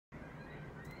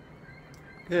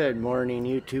Good morning,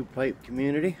 YouTube pipe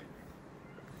community.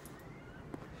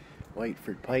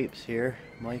 Whiteford Pipes here,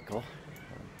 Michael.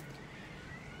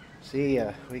 See,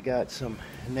 we got some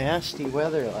nasty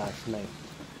weather last night.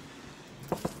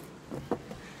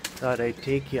 Thought I'd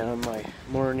take you on my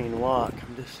morning walk.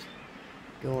 I'm just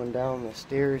going down the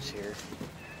stairs here.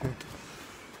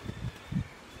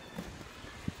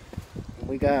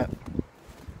 We got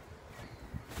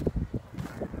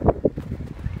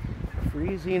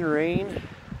freezing rain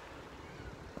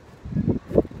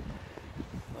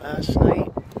last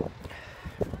night.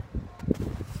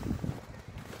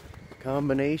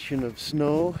 Combination of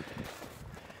snow,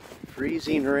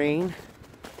 freezing rain,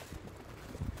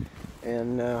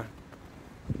 and you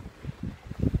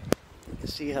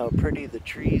see how pretty the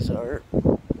trees are.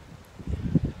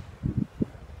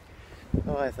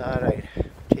 Oh, I thought I'd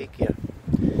take you.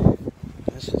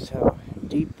 This is how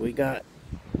deep we got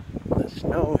the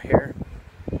snow here.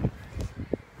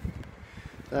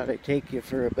 Thought I'd take you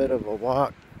for a bit of a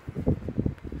walk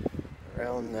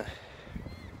around the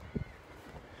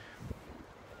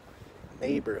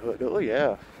neighborhood. Oh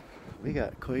yeah, we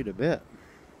got quite a bit.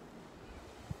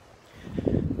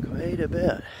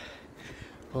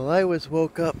 Well, I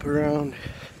woke up around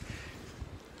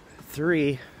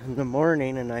 3 in the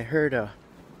morning and I heard a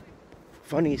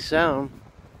funny sound,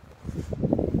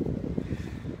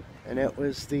 and it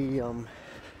was the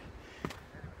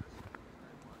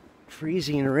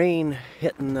freezing rain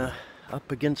hitting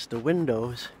up against the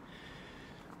windows.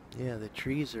 Yeah, the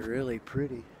trees are really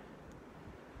pretty.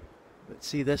 But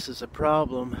see, this is a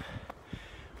problem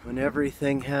when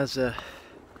everything has a...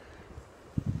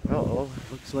 Uh-oh,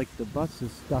 looks like the bus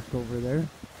is stuck over there.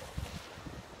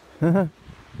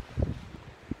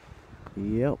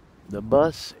 Yep, the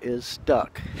bus is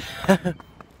stuck.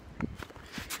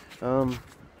 Oh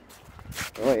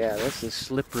yeah, this is a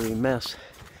slippery mess.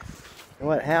 And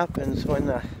what happens when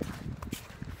the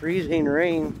freezing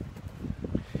rain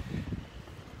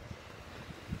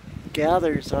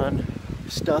gathers on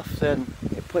stuff, then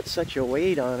it puts such a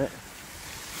weight on it,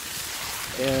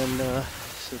 and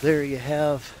so there you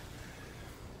have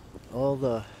all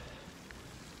the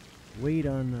weight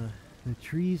on the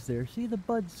trees there. See, the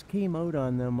buds came out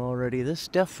on them already. This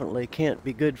definitely can't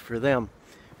be good for them.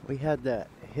 We had that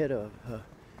hit of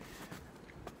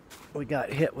we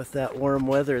got hit with that warm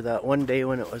weather that one day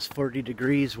when it was 40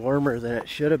 degrees warmer than it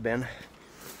should have been.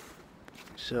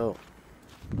 So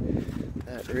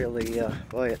that really,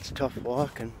 boy, it's tough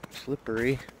walking,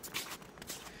 slippery.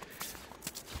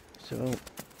 So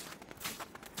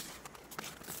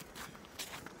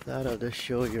thought I'll just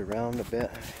show you around a bit.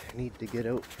 I need to get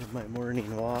out for my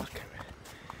morning walk.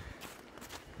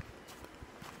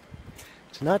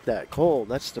 It's not that cold,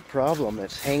 that's the problem.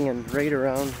 It's hanging right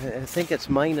around, I think it's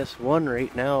 -1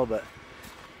 right now, but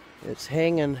it's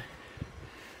hanging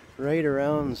right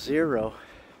around 0.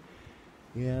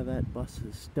 Yeah, that bus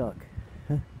is stuck.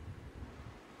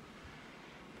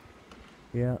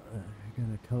 Yeah, I'm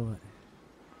gonna tow it.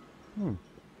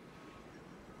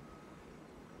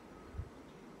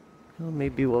 Well,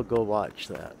 maybe we'll go watch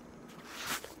that.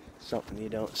 Something you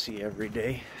don't see every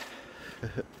day.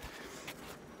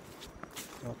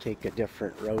 I'll take a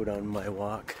different road on my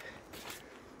walk.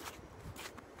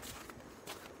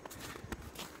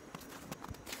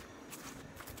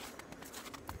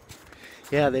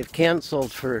 Yeah, they've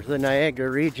canceled for the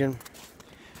Niagara region.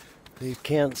 They've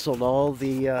canceled all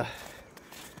the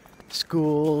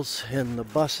schools and the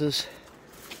buses.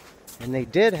 And they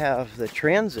did have the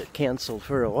transit canceled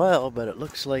for a while, but it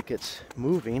looks like it's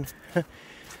moving.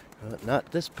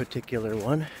 Not this particular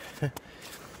one.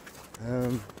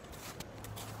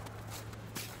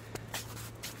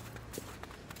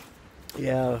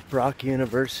 Yeah, Brock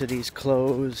University's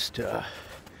closed. I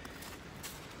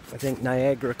think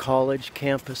Niagara College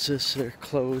campuses are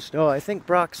closed. Oh, I think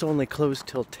Brock's only closed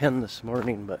till 10 this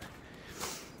morning, but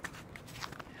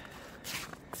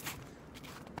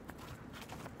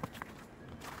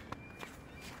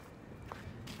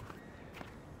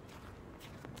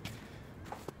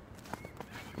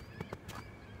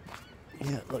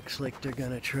yeah, it looks like they're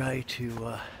gonna try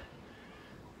to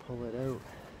pull it out.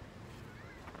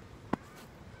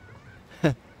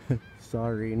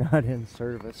 Sorry, not in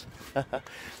service.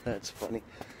 That's funny.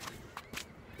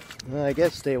 Well, I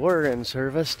guess they were in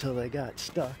service till they got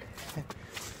stuck.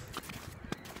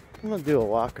 I'm gonna do a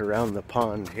walk around the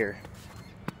pond here.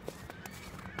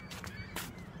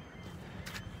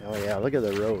 Oh yeah, look at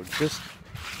the road. Just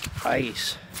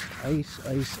ice. Ice,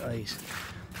 ice, ice.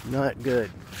 Not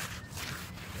good.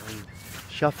 I'm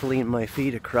shuffling my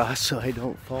feet across so I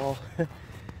don't fall.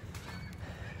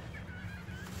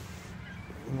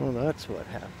 Well, that's what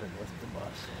happened with the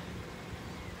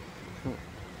bus.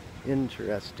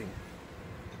 Interesting.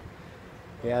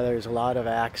 Yeah, there's a lot of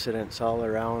accidents all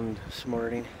around this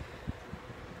morning.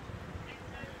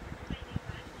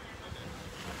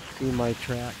 See my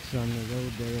tracks on the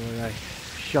road there where I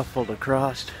shuffled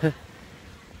across.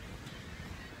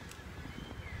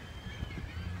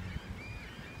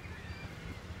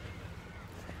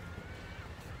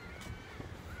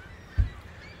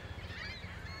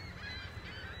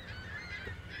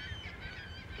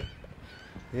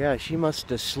 Yeah, she must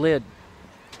have slid.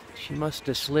 She must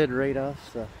have slid right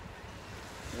off the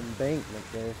embankment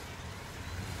there.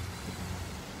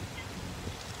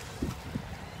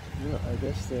 No, I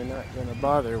guess they're not going to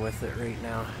bother with it right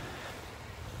now.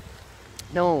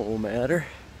 No matter.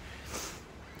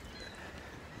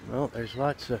 Well, there's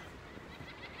lots of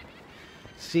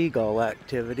seagull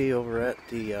activity over at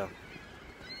the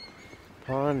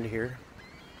pond here.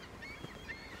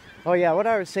 Oh yeah, what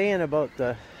I was saying about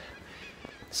the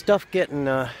stuff getting,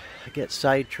 I get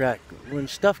sidetracked. When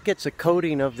stuff gets a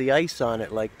coating of the ice on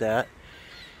it like that,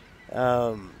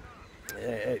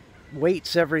 it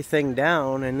weights everything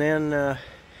down, and then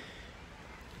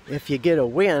if you get a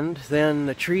wind, then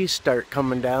the trees start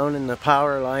coming down and the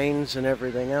power lines and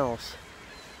everything else.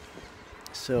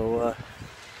 So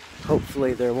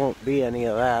hopefully there won't be any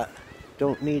of that.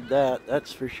 Don't need that,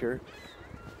 that's for sure.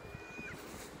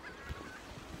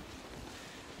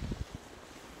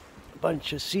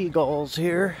 Bunch of seagulls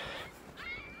here.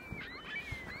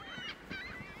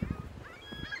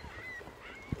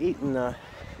 Eating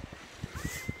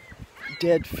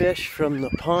dead fish from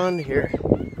the pond here.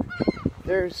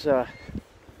 There's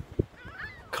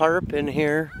carp in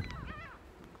here,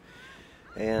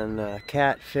 and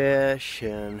catfish,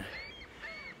 and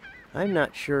I'm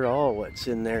not sure all what's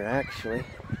in there actually.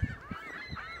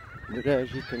 But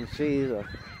as you can see, the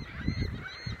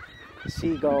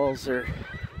seagulls are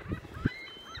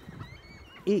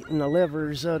eating the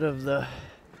livers out of the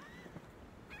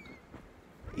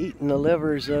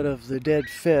dead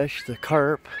fish, the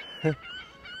carp.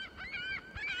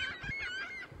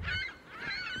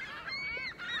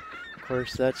 Of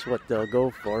course, that's what they'll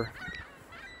go for.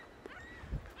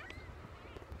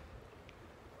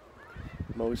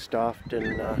 Most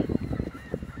often,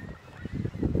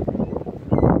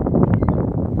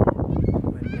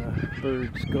 when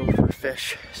birds go for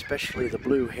fish, especially the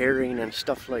blue herring and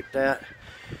stuff like that,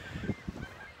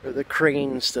 or the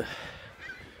cranes, the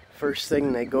first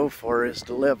thing they go for is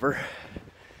the liver,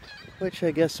 which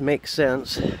I guess makes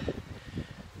sense.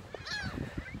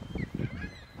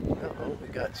 Uh-oh, we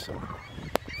got some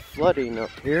flooding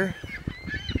up here.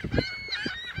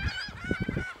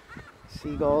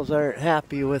 Seagulls aren't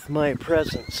happy with my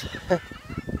presence.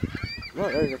 Well,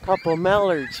 there's a couple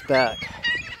mallards back.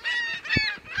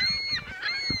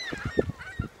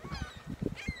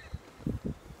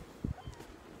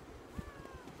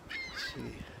 Let's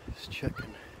see, just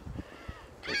checking.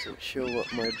 Doesn't show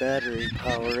what my battery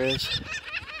power is.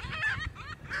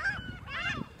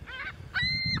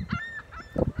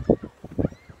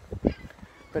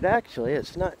 But actually,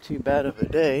 it's not too bad of a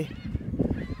day.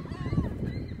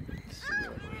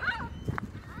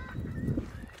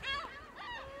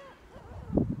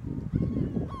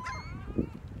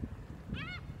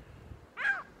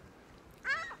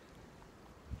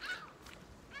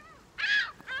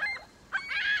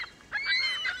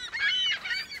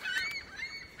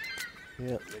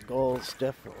 Yeah, the gulls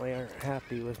definitely aren't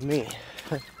happy with me.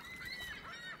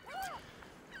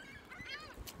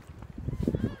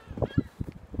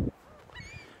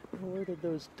 Where did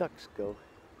those ducks go?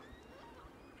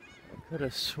 I could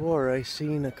have swore I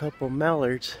seen a couple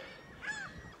mallards.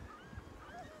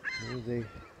 Maybe they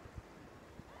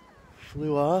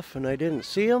flew off and I didn't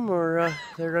see them, or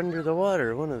they're under the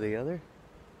water, one or the other.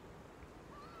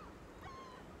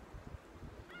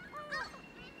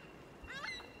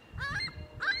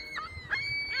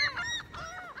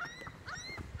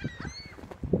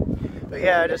 But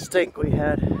yeah, I just think we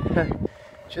had,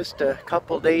 just a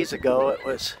couple days ago, it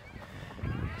was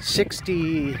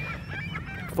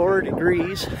 64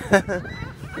 degrees.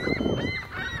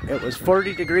 It was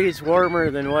 40 degrees warmer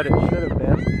than what it should have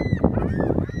been.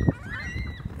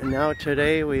 And now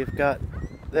today we've got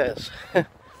this.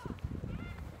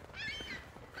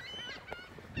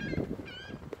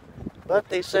 But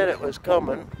they said it was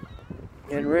coming,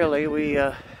 and really we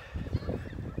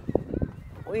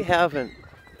haven't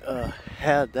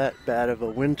had that bad of a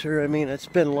winter. I mean, it's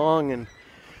been long and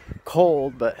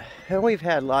cold, but and we've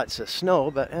had lots of snow,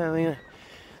 but I mean,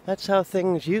 that's how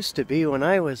things used to be when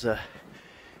I was a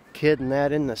kid, and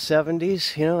that in the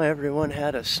 70s, you know, everyone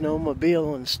had a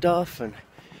snowmobile and stuff, and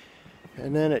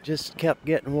And then it just kept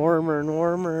getting warmer and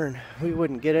warmer, and we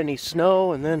wouldn't get any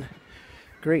snow, and then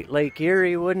Great Lake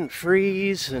Erie wouldn't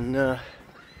freeze, and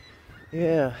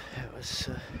yeah, it was,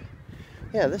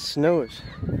 yeah, this snow is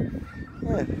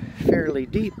fairly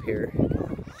deep here.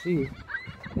 See,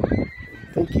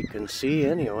 I think you can see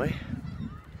anyway.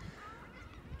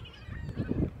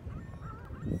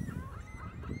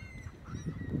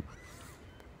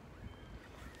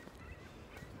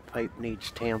 Pipe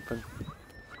needs tamping.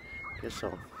 Guess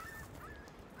I'll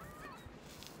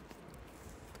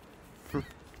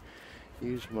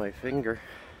use my finger.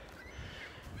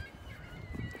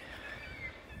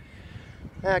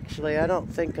 Actually, I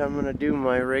don't think I'm gonna do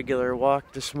my regular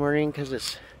walk this morning because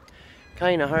it's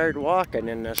kind of hard walking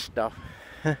in this stuff.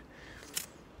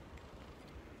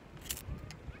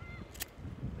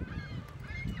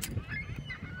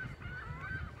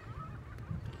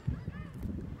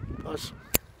 Plus,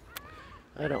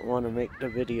 I don't want to make the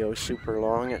video super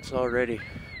long. It's already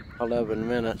 11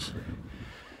 minutes.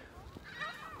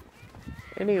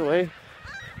 Anyway,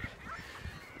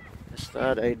 just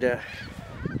thought I'd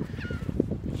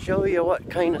show you what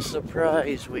kind of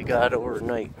surprise we got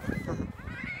overnight.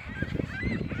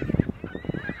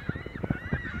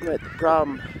 But the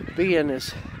problem being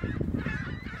is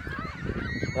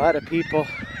a lot of people,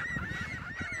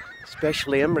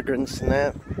 especially immigrants and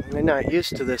that, they're not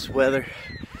used to this weather.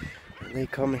 They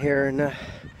come here and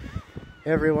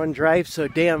everyone drives so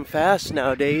damn fast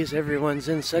nowadays. Everyone's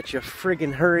in such a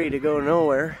friggin' hurry to go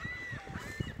nowhere.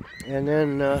 And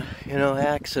then, you know,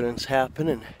 accidents happen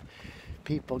and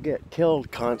people get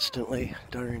killed constantly.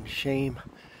 Darn shame.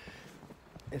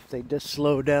 If they just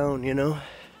slow down, you know.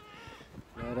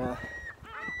 But,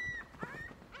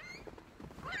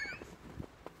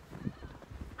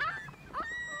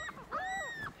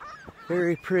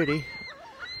 very pretty.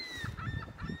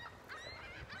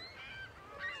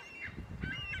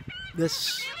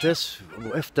 This,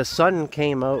 if the sun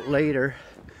came out later,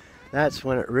 that's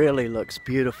when it really looks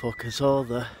beautiful, because all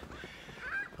the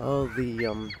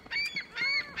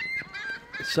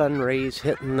sun rays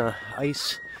hitting the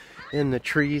ice in the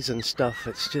trees and stuff.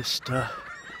 It's just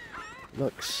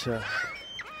looks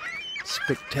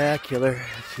spectacular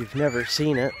if you've never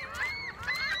seen it.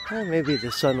 Well, maybe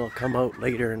the sun will come out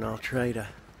later and I'll try to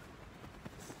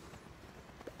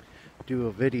do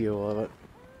a video of it.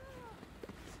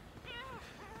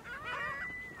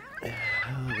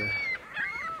 Oh, the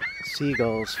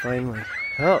seagulls finally.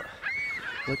 Oh,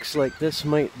 looks like this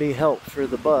might be help for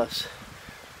the bus.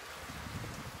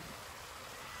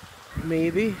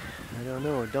 Maybe. I don't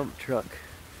know, a dump truck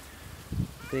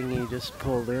thingy just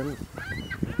pulled in.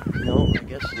 No, I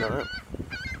guess not.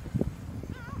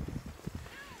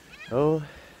 Oh,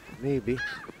 maybe.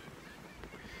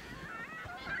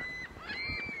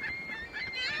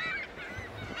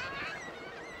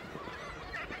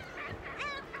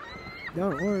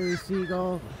 Don't worry,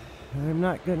 seagull. I'm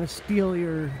not gonna steal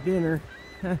your dinner.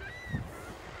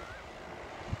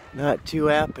 Not too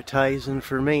appetizing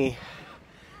for me.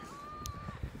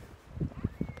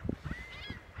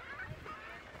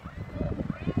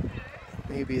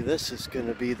 Maybe this is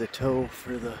gonna be the tow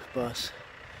for the bus.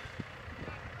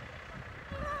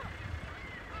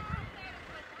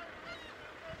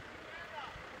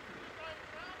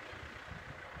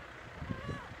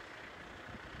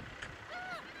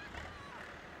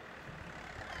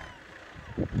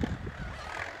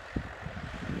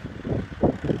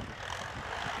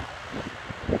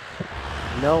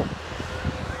 No,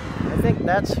 I think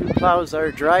that's who plows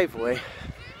our driveway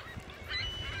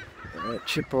at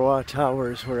Chippewa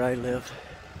Towers where I live,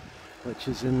 which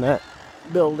is in that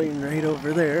building right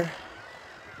over there.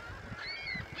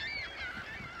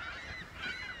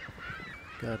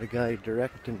 Got a guy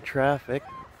directing traffic.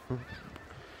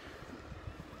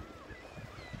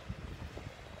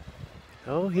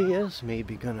 Oh, he is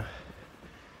maybe gonna...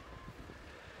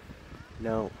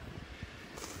 No.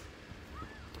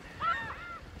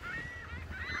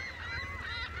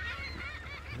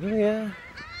 Oh yeah,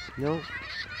 no.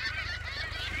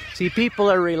 See, people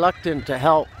are reluctant to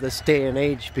help this day and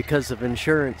age because of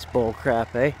insurance bull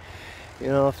crap, eh? You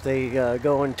know, if they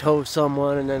go and tow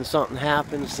someone and then something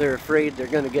happens, they're afraid they're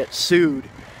going to get sued.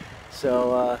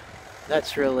 So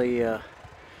that's really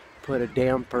put a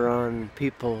damper on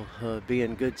people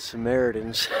being good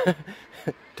Samaritans.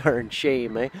 Darn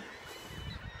shame, eh?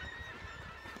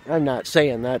 I'm not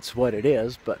saying that's what it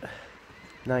is, but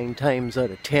 9 times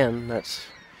out of 10, that's...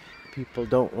 People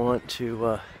don't want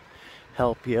to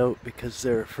help you out because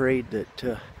they're afraid that,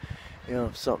 you know,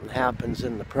 if something happens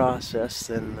in the process,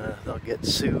 then they'll get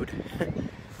sued.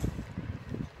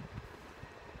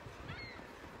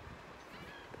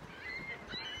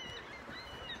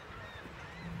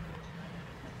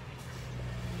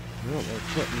 Well, they're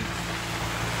putting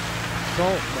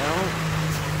salt down.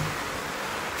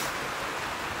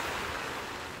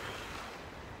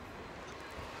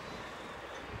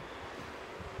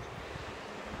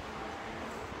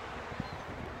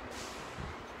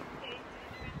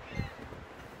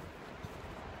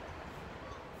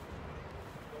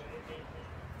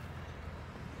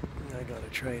 I gotta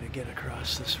try to get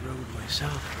across this road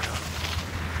myself now.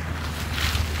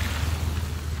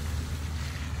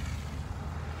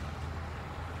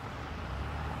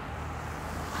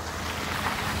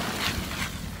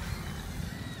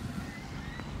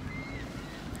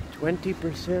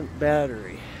 %20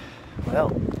 battery.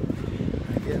 Well,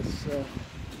 I guess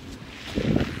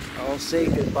I'll say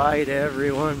goodbye to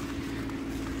everyone.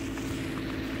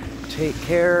 Take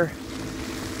care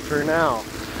for now.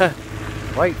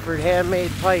 Whiteford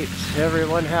Handmade Pipes.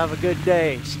 Everyone have a good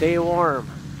day. Stay warm.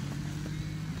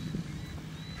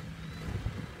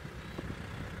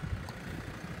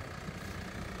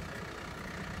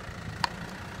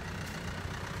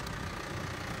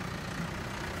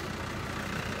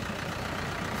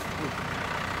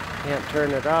 Can't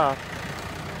turn it off.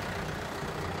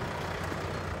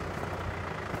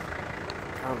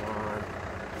 Come on.